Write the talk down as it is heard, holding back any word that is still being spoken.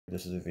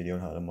This is a video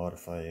on how to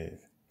modify a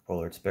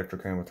Polaroid Spectra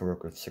camera to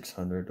work with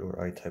 600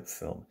 or I-type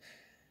film.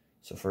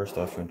 So first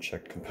off, you're going to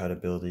check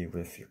compatibility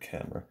with your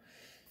camera.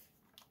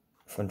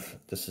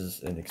 This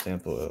is an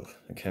example of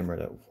a camera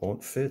that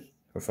won't fit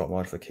without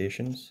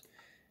modifications.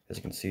 As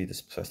you can see,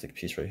 this plastic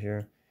piece right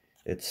here,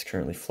 it's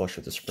currently flush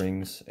with the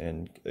springs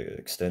and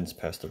extends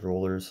past the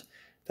rollers.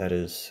 That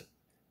is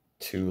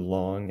too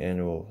long and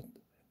it will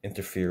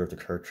interfere with the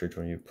cartridge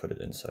when you put it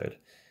inside.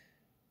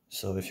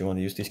 So if you want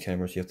to use these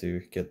cameras, you have to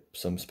get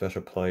some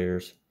special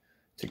pliers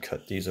to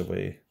cut these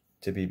away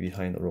to be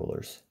behind the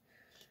rollers.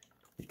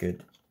 You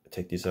could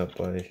take these out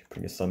by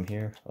putting your thumb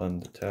here on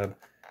the tab,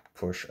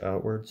 push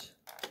outwards,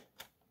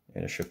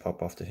 and it should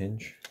pop off the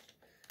hinge.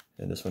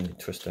 And this one you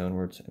twist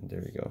downwards, and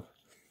there you go.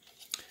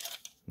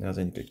 Now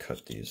then you could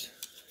cut these.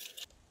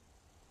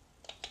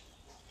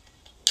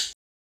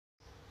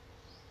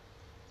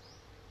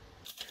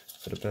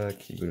 For the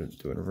back, you would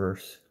do it in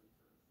reverse.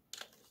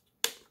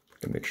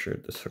 And make sure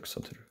this hooks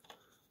onto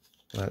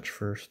the latch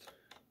first.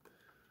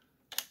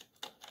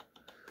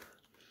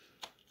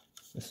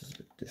 This is a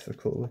bit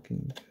difficult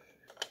looking.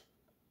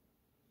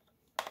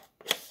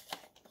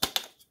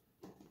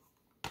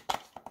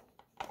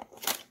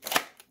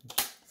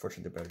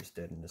 Fortunately, the battery's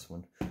dead in this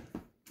one.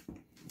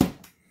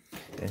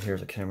 And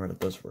here's a camera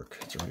that does work.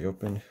 It's already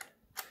open.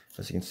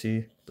 As you can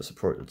see, the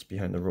support that's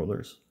behind the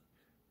rollers,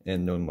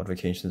 and no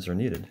modifications are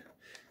needed.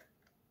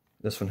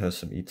 This one has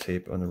some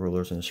E-tape on the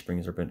rollers and the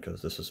springs are bent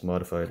because this is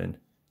modified and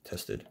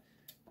tested.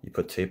 You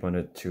put tape on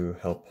it to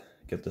help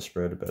get the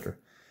spread better.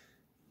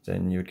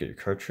 Then you would get your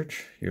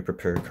cartridge, your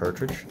prepared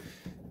cartridge.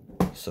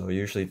 So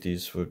usually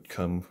these would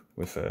come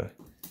with a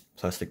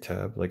plastic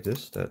tab like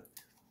this that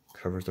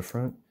covers the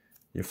front.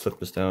 You flip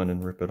this down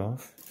and rip it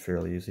off,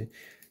 fairly easy.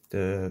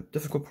 The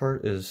difficult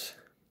part is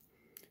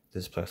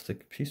this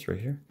plastic piece right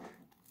here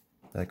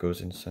that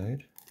goes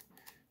inside.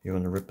 You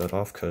want to rip that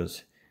off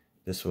because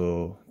this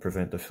will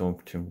prevent the film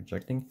from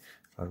ejecting.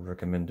 I would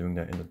recommend doing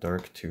that in the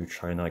dark to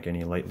try not get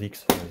any light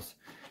leaks. As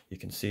you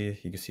can see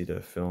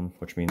the film,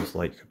 which means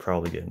light could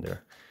probably get in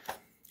there.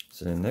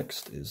 So then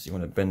next is you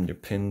want to bend your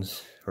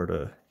pins or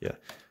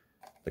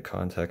the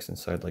contacts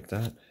inside like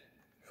that.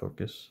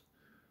 Focus.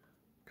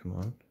 Come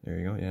on, there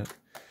you go, yeah.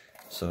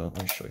 So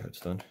let me show you how it's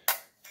done.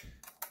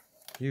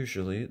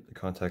 Usually the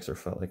contacts are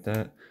flat like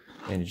that,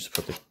 and you just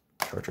put the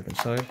cartridge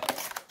inside.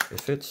 It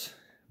fits,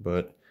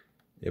 but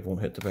it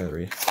won't hit the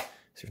battery.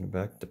 See from the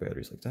back, the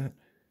battery's like that.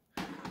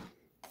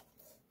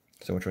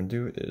 So what you're going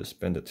to do is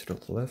bend it to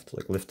the left,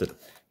 like lift it,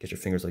 get your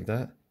fingers like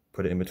that,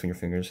 put it in between your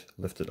fingers,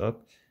 lift it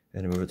up,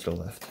 and move it to the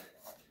left.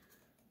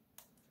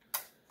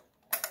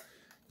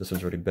 This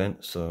one's already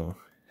bent, so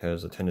it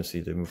has a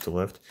tendency to move to the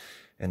left.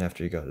 And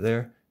after you got it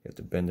there, you have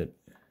to bend it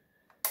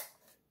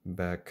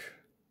back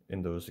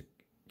in those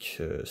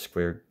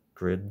square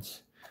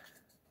grids.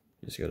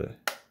 You just gotta,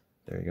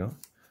 there you go.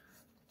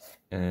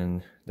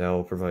 And that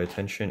will provide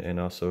tension and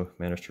also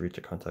manage to reach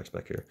the contacts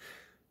back here.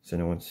 So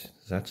then once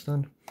that's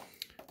done,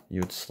 you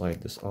would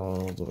slide this all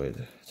the way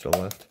to the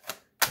left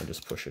and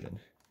just push it in.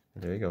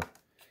 And there you go.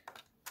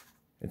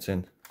 It's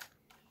in.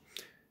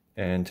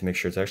 And to make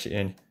sure it's actually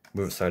in,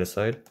 move it side to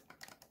side.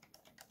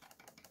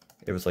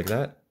 If it's like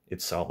that,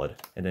 it's solid.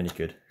 And then you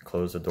could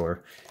close the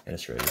door and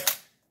it's ready.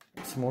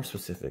 Some more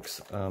specifics.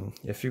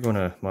 If you're going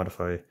to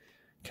modify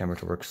camera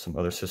to work with some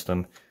other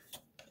system,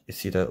 you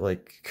see that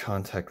like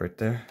contact right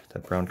there,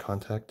 that brown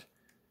contact?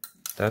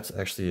 That's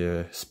actually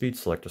a speed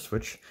selector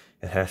switch.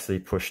 It has to be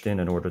pushed in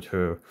order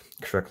to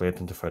correctly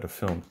identify the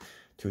film.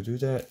 To do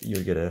that,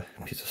 you'd get a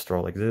piece of straw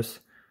like this.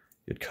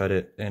 You'd cut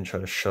it and try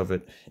to shove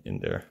it in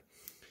there.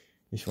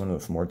 If you want to know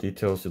for more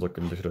details, you look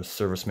into the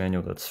service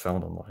manual that's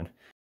found online.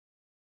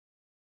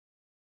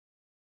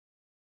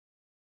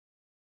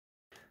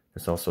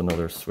 There's also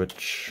another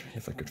switch,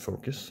 if I could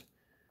focus.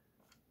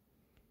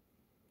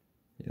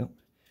 Yep.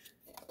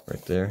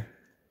 Right there.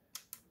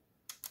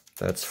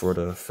 That's for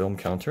the film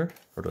counter,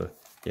 or the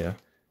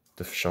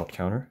shot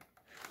counter.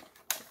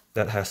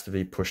 That has to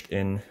be pushed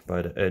in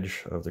by the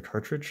edge of the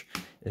cartridge.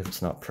 If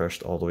it's not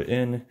pressed all the way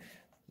in,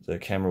 the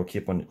camera will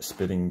keep on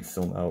spitting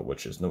film out,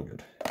 which is no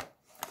good.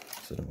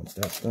 So then once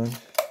that's done,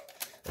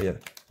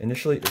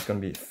 initially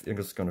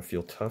it's gonna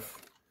feel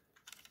tough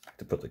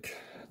to put the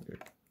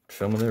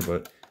film in there,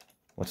 but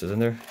once it's in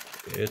there,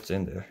 it's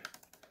in there.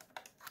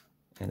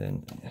 And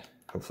then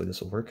hopefully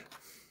this will work.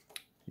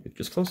 You could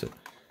just close it.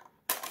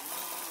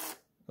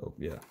 Oh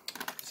yeah,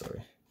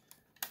 sorry.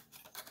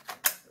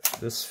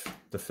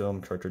 The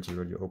film cartridge is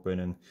already open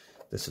and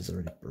this is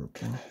already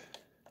broken.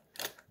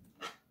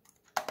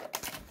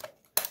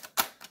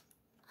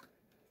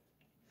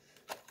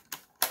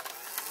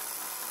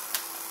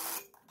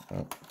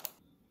 Oh.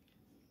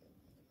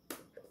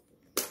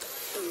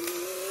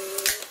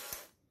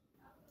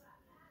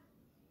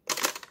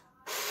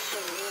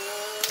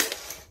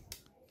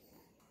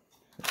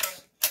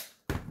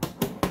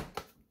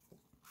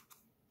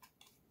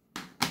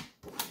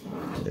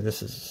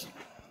 This is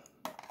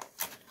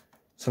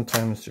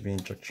sometimes there be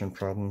injection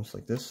problems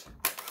like this.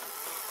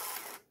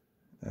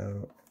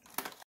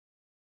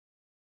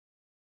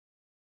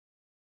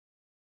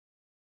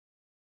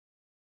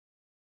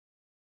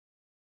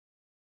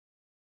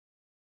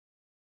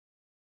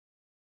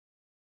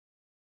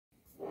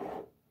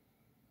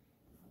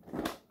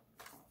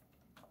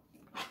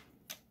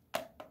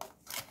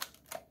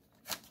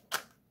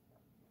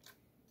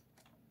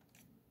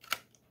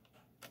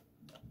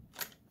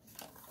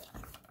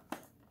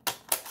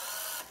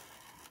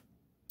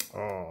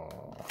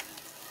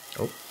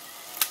 Oh.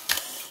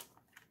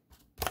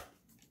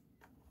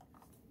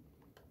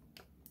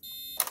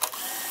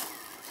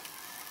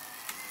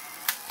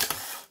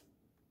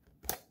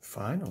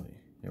 Finally,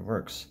 it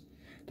works.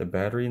 The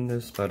battery in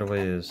this, by the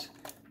way, is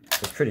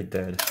pretty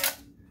dead.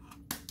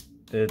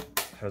 It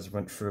has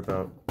went through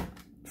about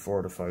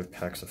 4 to 5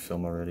 packs of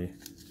film already.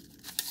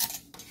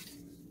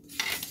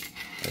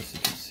 As you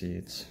can see,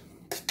 it's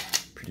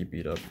pretty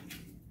beat up.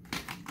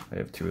 I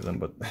have 2 of them,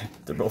 but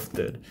they're both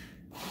dead.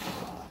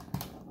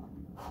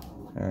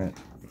 Alright.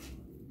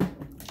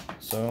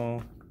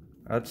 So,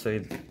 I'd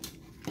say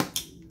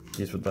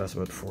these would last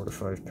about 4 to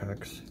 5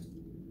 packs.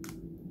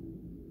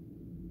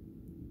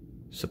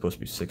 Supposed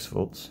to be 6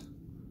 volts.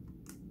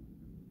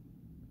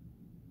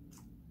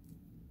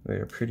 They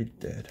are pretty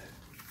dead.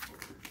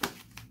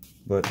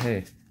 But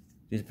hey,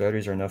 these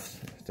batteries are enough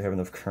to have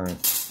enough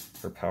current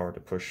or power to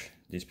push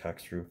these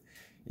packs through,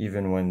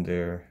 even when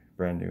they're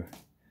brand new.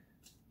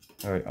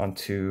 Alright, on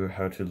to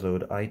how to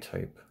load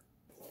I-type.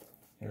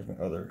 Here's my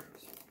other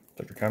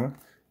Spectra camera.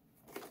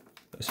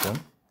 This one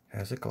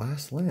has a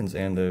glass lens,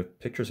 and the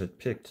pictures it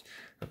picked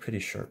are pretty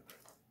sharp.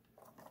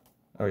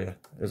 Oh yeah,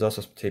 there's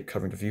also some tape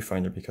covering the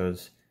viewfinder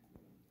because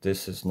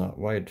this is not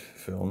wide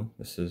film,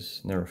 this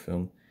is narrow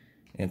film.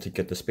 And to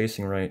get the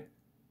spacing right,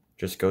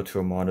 just go to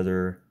a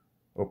monitor,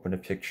 open a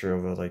picture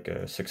of like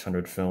a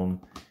 600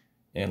 film,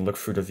 and look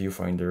through the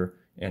viewfinder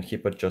and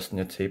keep adjusting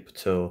the tape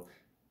till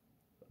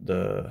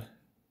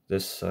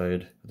this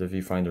side of the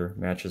viewfinder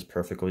matches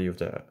perfectly with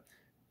that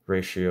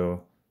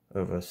ratio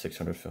of a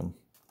 600 film.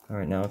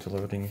 Alright, now to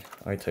loading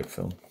I-type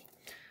film.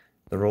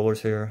 The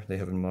rollers here, they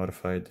have been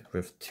modified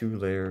with 2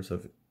 layers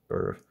of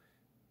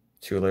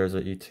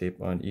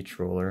E-tape on each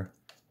roller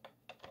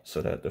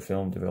so that the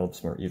film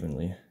develops more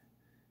evenly.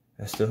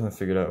 I still haven't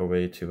figured out a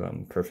way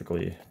to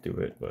perfectly do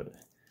it, but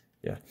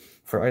yeah.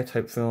 For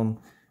I-type film,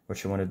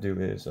 what you want to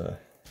do is your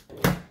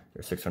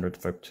 600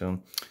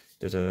 film.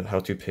 There's a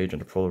how-to page on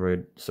the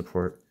Polaroid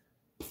support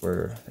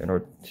where, in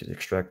order to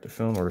extract the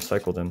film or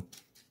recycle them,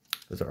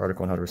 there's an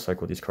article on how to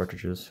recycle these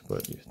cartridges,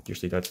 but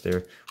usually that's there.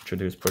 What you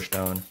do is push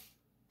down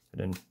and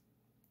then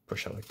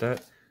push out like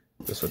that.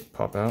 This would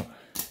pop out,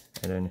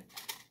 and then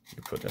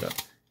you put that up.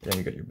 And then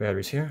you got your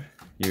batteries here.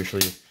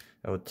 Usually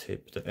I would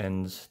tape the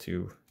ends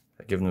to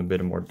give them a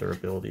bit more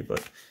durability, but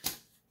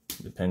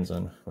it depends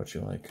on what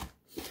you like.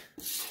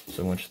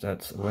 So once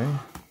that's away,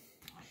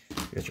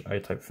 you get your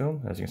I-type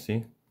film. As you can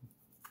see,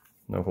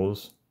 no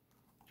holes,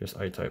 just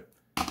I-type.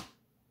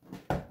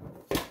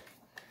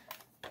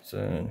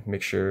 So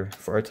make sure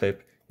for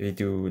I-type, if you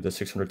do the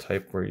 600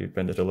 type where you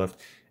bend it to the left,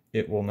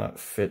 it will not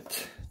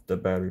fit the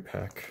battery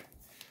pack.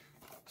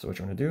 So what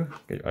you want to do,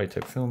 get your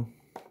I-type film.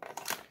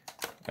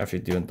 After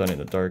you've done it in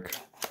the dark,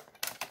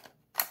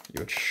 you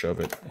would shove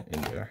it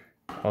in there.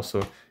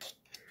 Also,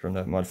 from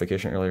that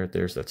modification earlier,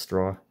 there's that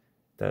straw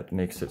that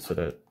makes it so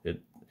that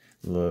it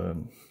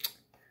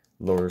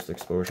lowers the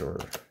exposure or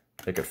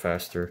make it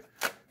faster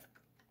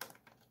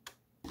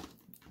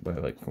by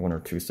like 1 or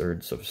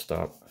 2/3 of a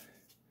stop.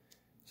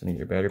 So you need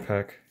your battery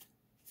pack,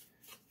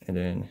 and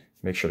then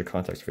make sure the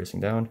contact's facing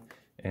down,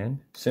 and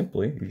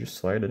simply you just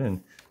slide it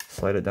in,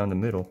 slide it down the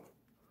middle.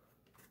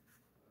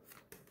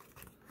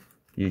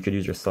 You could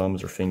use your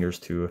thumbs or fingers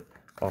to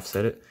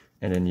offset it,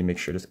 and then you make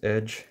sure this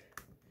edge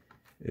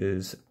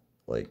is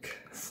like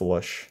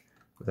flush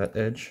with that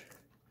edge.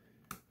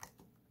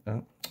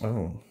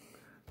 Oh.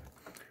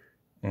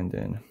 And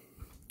then,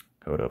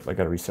 hold up, I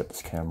gotta reset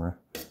this camera.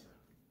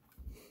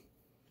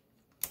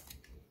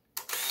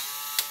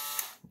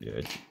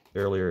 Yeah,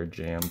 earlier it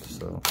jammed,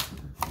 so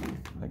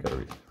I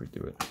gotta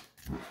redo it.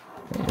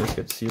 Okay, let's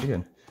get to see it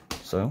again.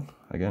 So,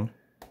 again,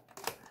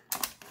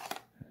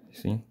 you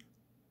see,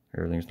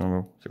 everything's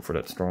normal except for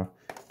that straw.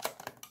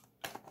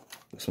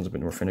 This one's a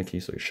bit more finicky,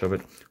 so you shove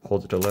it,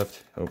 hold it to the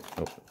left. Oh.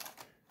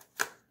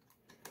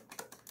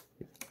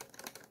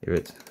 Give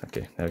it,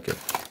 okay.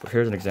 But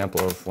here's an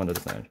example of one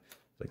that's not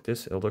like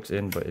this. It looks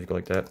in, but if you go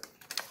like that,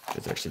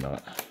 it's actually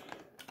not.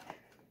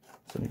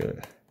 So you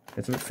gotta,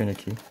 it's a bit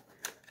finicky,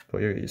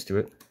 but you're used to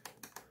it.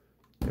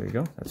 There you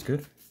go, that's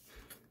good.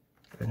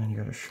 And then you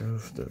gotta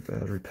shove the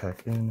battery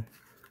pack in.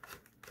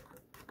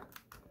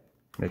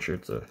 Make sure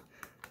it's a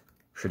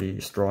pretty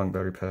strong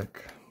battery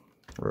pack,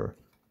 or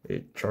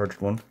a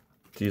charged one.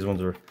 These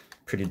ones are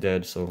pretty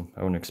dead, so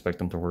I wouldn't expect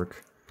them to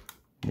work.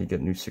 You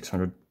get new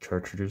 600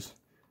 cartridges,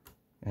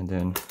 and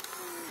then,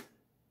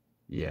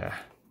 yeah,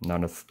 not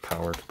enough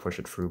power to push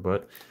it through,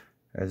 but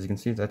as you can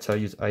see, that's how I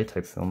use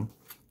I-type film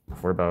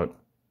for about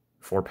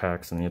 4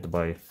 packs, and then you have to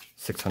buy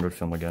 600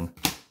 film again.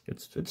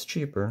 It's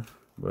cheaper,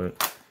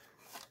 but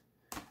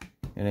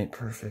it ain't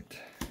perfect.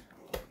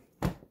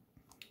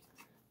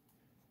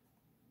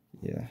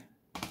 Yeah.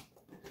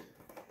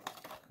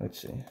 Let's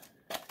see.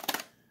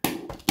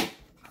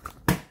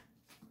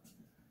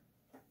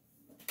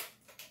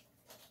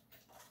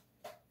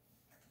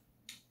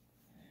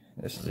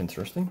 This is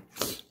interesting.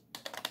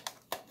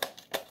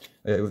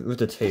 With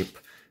the tape,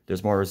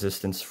 there's more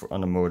resistance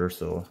on the motor,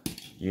 so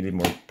you need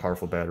more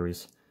powerful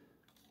batteries.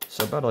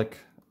 So about like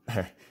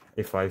a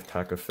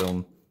 5-pack of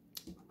film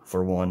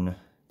for 1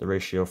 the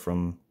ratio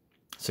from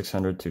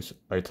 600 to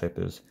I-type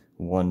is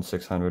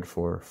 1/600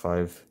 for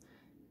 5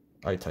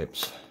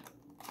 I-types.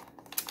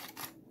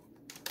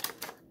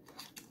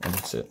 And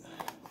that's it.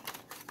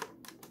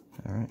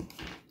 Alright.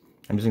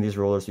 I'm using these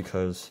rollers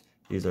because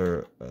these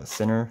are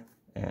thinner,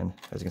 and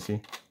as you can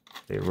see,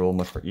 they roll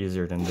much more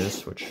easier than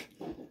this, which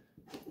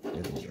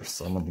is your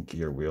thumb on the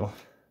gear wheel.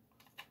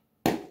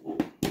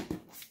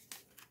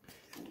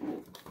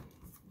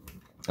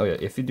 Oh yeah,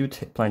 if you do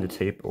plan to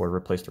tape or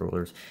replace the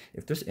rollers,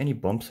 if there's any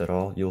bumps at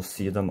all, you'll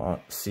see them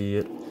see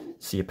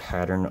a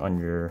pattern on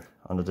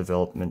the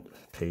development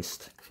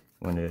paste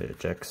when it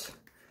ejects.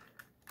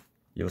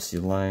 You'll see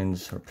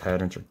lines or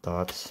patterns or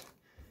dots.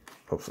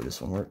 Hopefully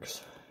this one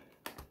works.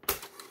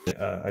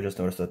 I just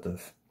noticed that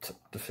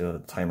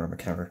the timer on my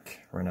camera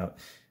ran out.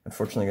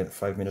 Unfortunately, I got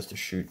 5 minutes to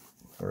shoot,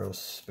 or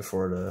else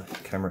before the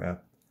camera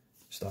app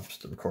stops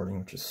the recording,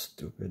 which is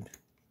stupid.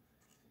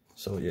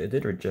 So yeah, it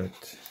did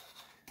reject.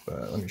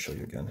 But let me show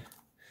you again.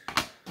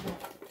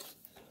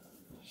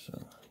 So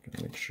I'm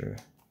gonna make sure.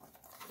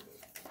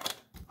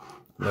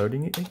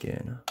 Loading it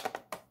again.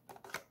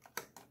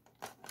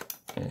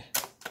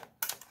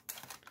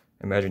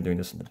 Imagine doing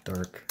this in the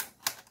dark.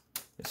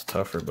 It's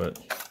tougher, but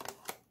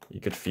you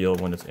could feel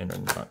when it's in or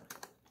not.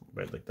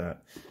 Right like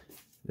that.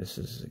 This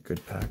is a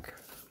good pack.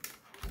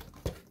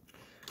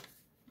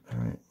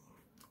 Alright.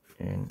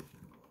 And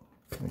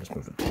let me just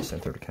move it to the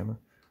center of the camera.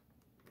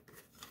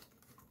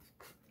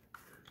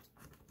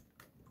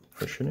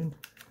 Push it in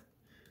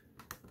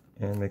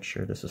and make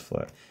sure this is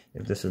flat.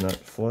 If this is not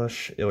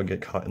flush, it'll get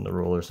caught in the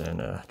rollers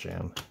and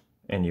jam,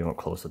 and you won't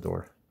close the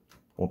door.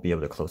 Won't be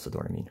able to close the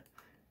door, I mean.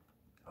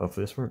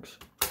 Hopefully this works.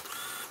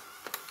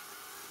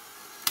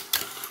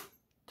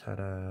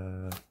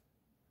 Ta-da!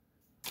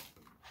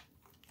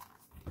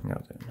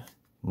 Now then,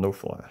 no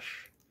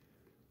flash.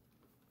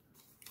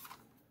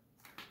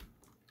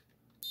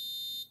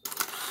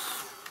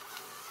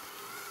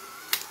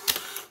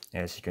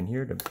 As you can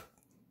hear,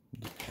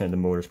 the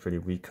motor's pretty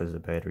weak because the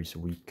battery's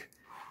weak.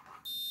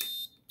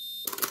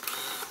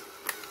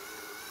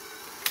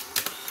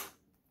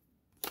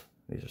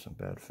 These are some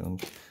bad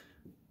films.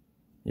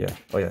 Yeah,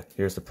 oh yeah,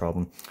 here's the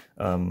problem.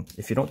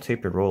 If you don't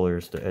tape your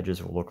rollers, the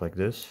edges will look like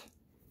this.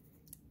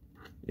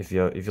 If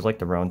you like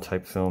the round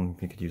type film,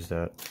 you could use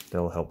that.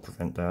 That'll help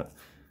prevent that.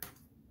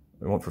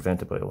 It won't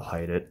prevent it, but it'll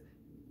hide it.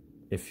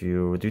 If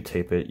you do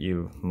tape it,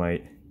 you'll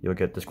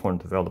get this corner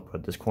developed,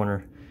 but this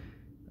corner,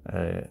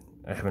 I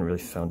haven't really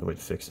found a way to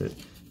fix it,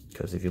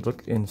 because if you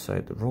look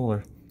inside the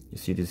roller, you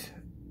see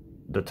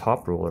the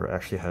top roller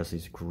actually has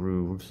these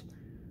grooves,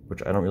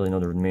 which I don't really know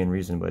the main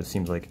reason, but it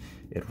seems like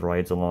it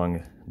rides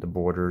along the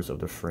borders of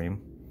the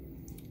frame.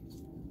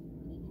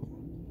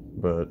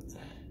 But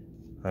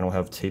I don't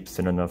have tape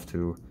thin enough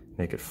to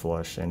make it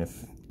flush, and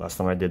if last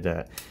time I did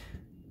that,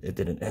 it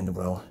didn't end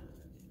well.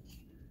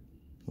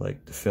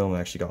 Like, the film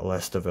actually got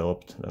less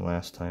developed than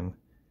last time.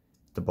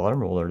 The bottom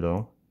roller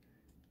though,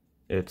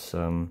 it's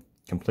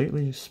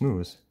completely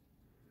smooth.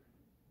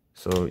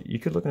 So you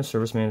could look in a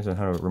service manual on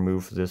how to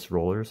remove this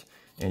rollers,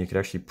 and you could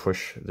actually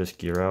push this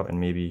gear out and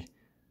maybe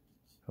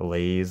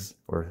lathe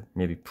or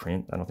maybe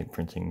print. I don't think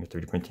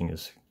 3D printing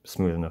is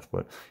smooth enough,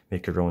 but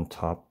make your own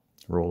top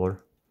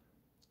roller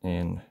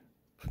and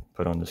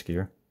put on this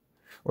gear.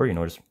 Or, you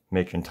know, just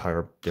make an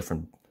entire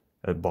different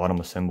bottom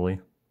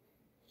assembly.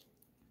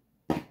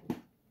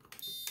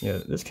 Yeah,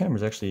 this camera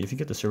is actually, if you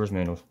get the service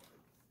manual,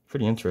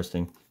 pretty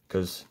interesting,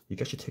 because you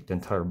can actually take the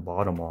entire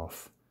bottom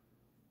off.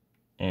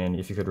 And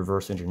if you could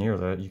reverse engineer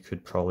that, you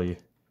could probably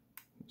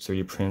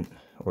 3D print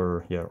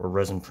or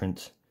resin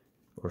print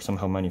or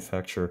somehow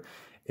manufacture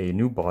a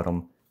new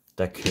bottom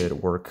that could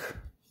work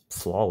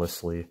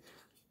flawlessly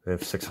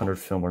with 600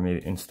 film or maybe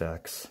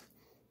Instax.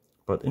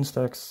 But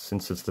Instax,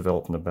 since it's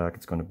developed in the back,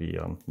 it's going to be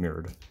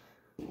mirrored,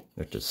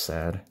 which is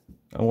sad.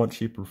 I want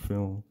cheaper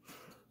film.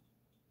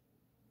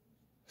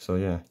 So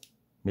yeah,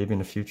 maybe in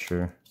the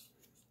future,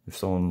 if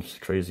someone's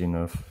crazy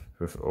enough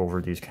with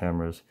over these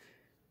cameras,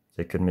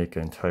 they could make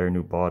an entire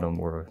new bottom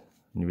or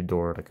a new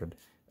door that could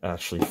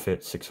actually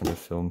fit 600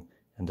 film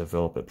and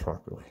develop it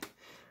properly.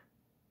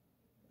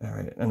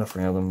 Alright, enough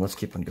random, let's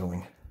keep on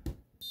going.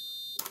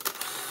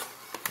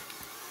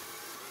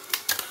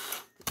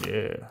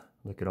 Yeah,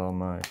 look at all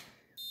my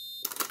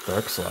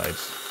dark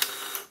slides.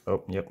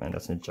 Oh, yep, and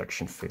that's an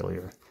ejection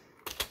failure.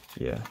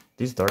 Yeah,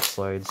 these dark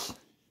slides,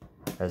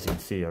 as you can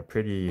see, are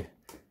pretty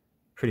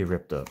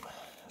ripped up.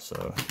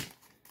 So,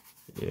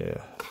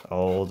 yeah,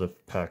 all the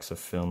packs of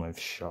film I've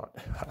shot.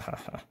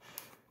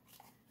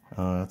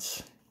 Oh,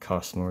 that's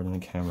cost more than the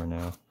camera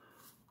now.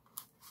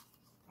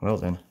 Well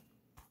then.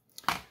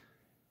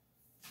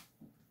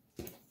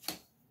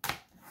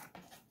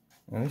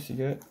 At least you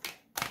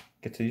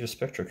get to use a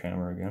Spectra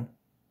camera again.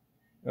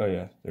 Oh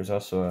yeah, there's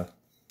also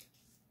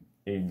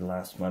a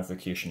last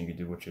modification you can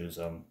do, which is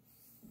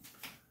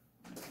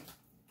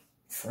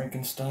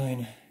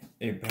Frankenstein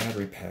a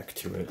battery pack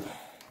to it.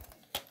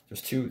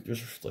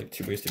 There's like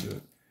two ways to do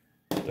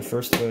it. The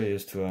first way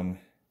is to I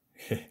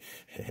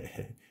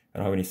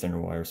don't have any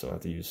thinner wire, so I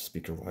have to use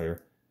speaker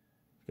wire.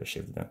 Just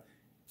shave it down.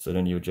 So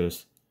then you would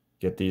just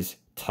get these,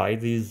 tie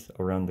these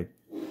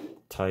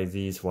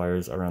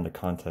wires around the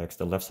contacts.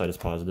 The left side is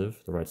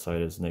positive, the right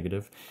side is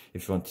negative.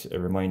 If you want a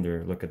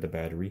reminder, look at the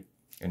battery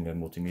and the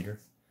multimeter.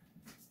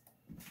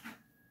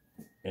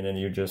 And then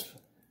you just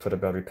put a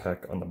battery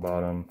pack on the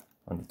bottom,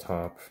 on the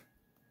top,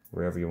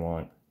 wherever you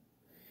want.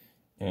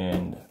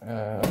 And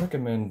I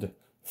recommend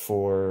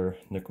 4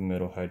 nickel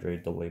metal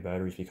hydride AA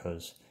batteries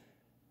because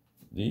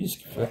these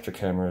Spectra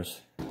cameras,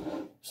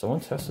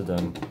 someone tested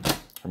them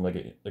from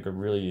like a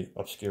really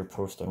obscure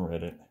post on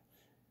Reddit.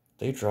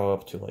 They draw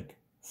up to like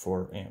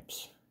 4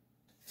 amps.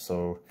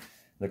 So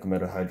nickel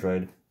metal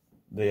hydride,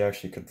 they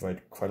actually could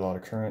provide quite a lot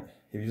of current.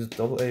 If you use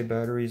AA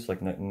batteries,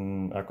 like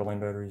alkaline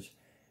batteries,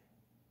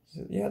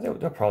 yeah, they'll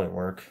probably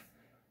work.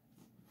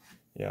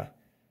 Yeah.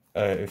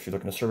 If you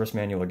look in the service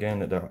manual again,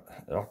 the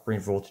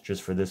operating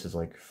voltages for this is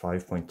like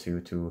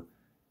 5.2 to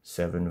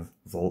 7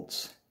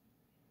 volts.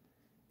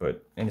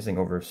 But anything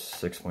over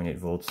 6.8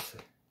 volts,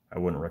 I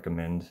wouldn't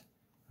recommend.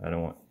 I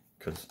don't want,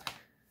 because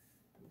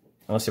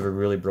unless you have a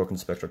really broken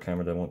Spectra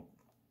camera that won't,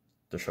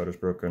 the shutter's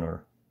broken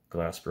or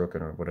glass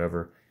broken or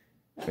whatever,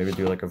 maybe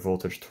do like a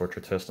voltage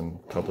torture test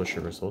and publish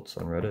your results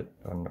on Reddit,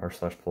 on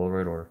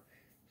r/Polaroid or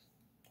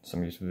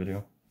some YouTube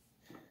video.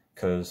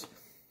 Because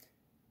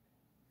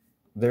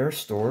there are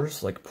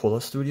stores like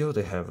PolaStudio,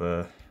 they have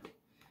a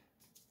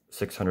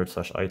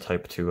 600/I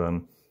Type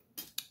to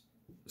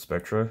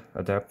Spectra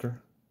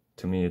adapter.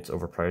 To me, it's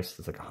overpriced.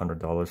 It's like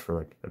 $100 for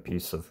like a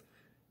piece of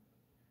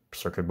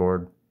circuit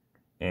board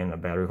and a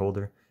battery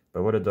holder.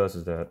 But what it does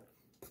is that,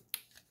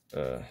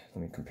 let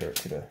me compare it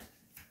to the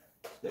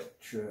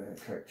Spectra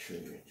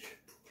cartridge.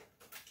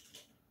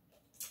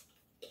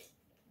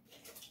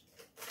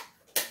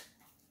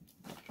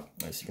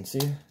 As you can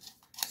see,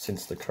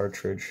 since the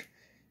cartridge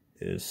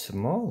is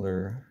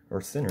smaller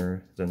or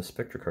thinner than the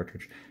Spectra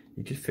cartridge,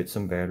 you could fit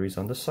some batteries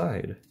on the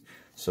side.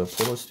 So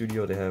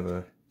PolaStudio,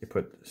 they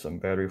put some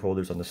battery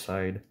holders on the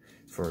side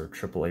for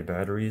AAA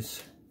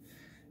batteries,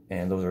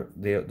 and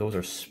those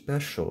are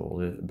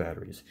special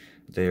batteries.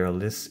 They are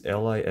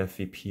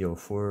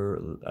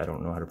LiFePO4. I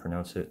don't know how to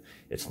pronounce it.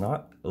 It's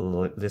not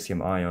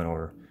lithium ion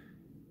or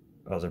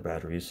other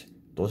batteries.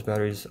 Those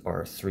batteries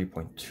are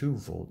 3.2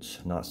 volts,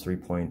 not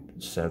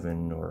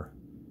 3.7 or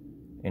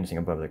anything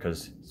above that,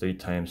 because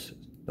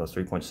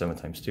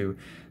 3.7 times 2,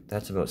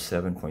 that's about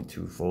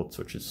 7.2 volts,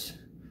 which is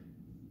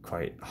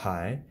quite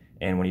high.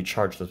 And when you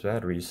charge those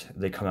batteries,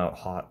 they come out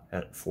hot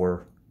at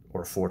 4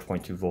 or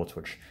 4.2 volts,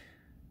 which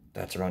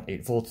that's around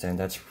 8 volts, and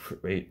that's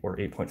 8 or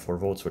 8.4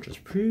 volts, which is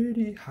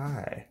pretty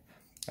high.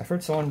 I've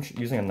heard someone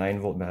using a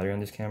 9-volt battery on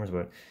these cameras,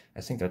 but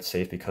I think that's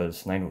safe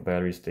because 9-volt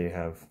batteries, they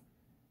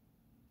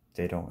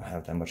don't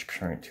have that much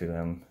current to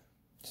them.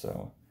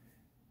 So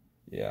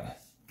yeah.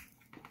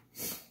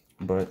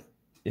 But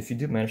if you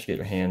do manage to get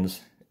your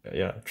hands,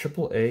 yeah,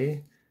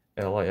 AAA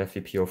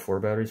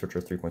LiFePO4 batteries, which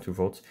are 3.2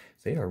 volts,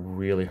 they are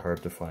really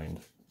hard to find.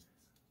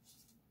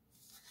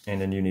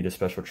 And then you need a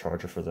special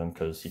charger for them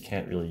because you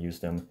can't really use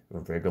them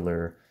with a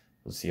regular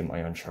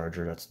lithium-ion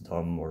charger. That's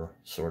dumb or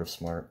sort of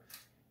smart,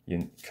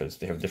 because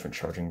they have different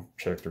charging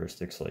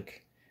characteristics.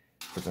 Like,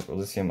 for example,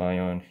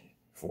 lithium-ion,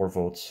 4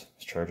 volts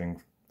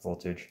charging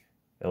voltage.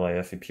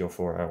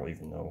 LiFePO4, I don't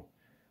even know.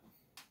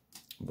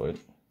 But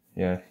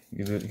yeah,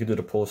 you could do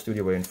the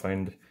PolaStudio way and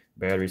find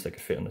batteries that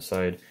could fit on the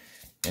side,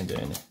 and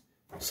then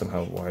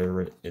somehow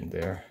wire it in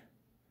there.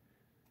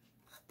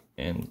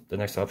 And the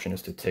next option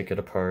is to take it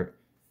apart,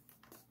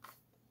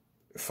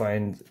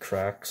 find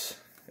cracks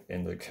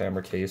in the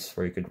camera case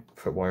where you could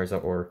put wires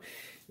out, or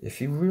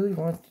if you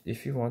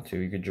want to,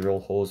 you could drill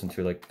holes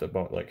into like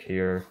like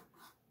here.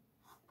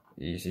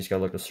 You just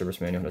gotta look at the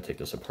service manual how to take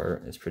this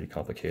apart. It's pretty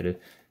complicated.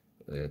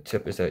 The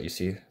tip is that you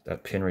see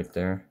that pin right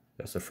there.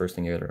 That's the first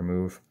thing you gotta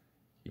remove.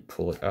 You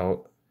pull it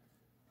out,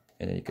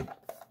 and then you could,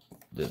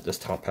 this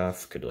top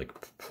half could like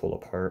pull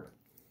apart,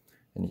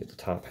 and you get the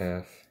top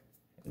half,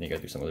 and you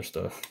gotta do some other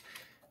stuff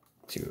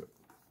to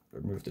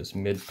remove this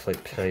mid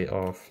plate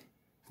off,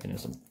 and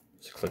there's some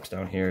clips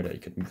down here that you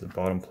could move the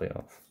bottom plate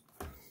off.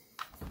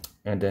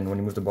 And then when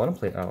you move the bottom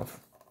plate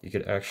off, you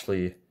could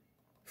actually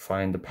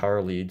find the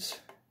power leads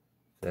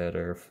that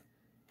are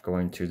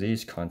going to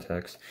these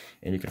contacts,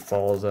 and you could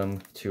follow them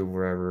to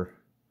wherever,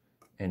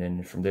 and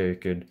then from there you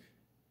could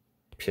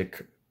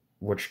pick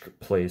which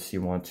place you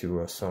want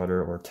to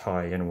solder or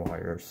tie in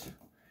wires.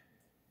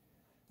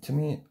 To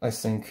me, I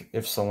think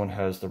if someone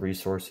has the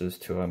resources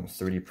to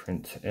 3D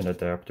print an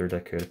adapter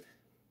that could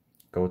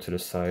go to the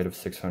side of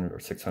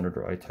 600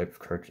 or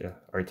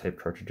I-type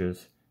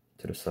cartridges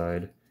to the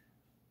side,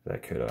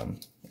 that could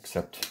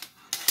accept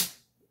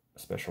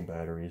special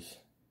batteries,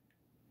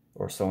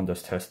 or someone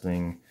does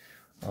testing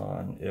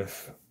on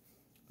if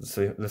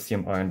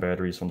lithium-ion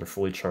batteries, when they're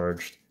fully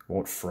charged,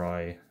 won't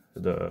fry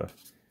the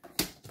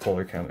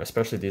polar camera,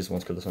 especially these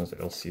ones, because this one's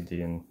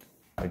LCD and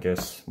I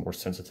guess more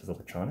sensitive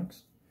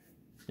electronics.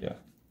 Yeah,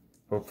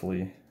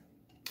 hopefully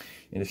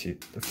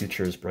the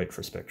future is bright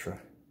for Spectra.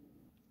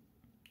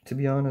 To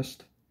be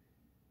honest,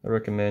 I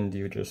recommend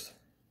you just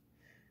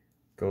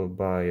go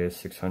buy a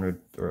 600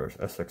 or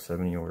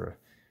SX70 or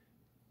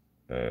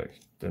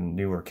the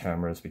newer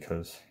cameras,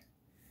 because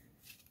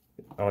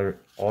all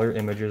your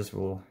images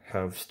will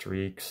have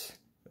streaks.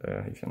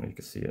 If you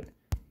can see it,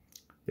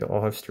 they'll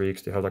all have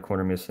streaks. They have that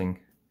corner missing,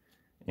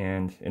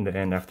 and in the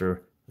end,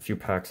 after a few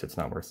packs, it's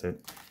not worth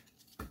it.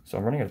 So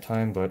I'm running out of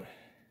time, but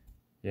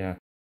yeah,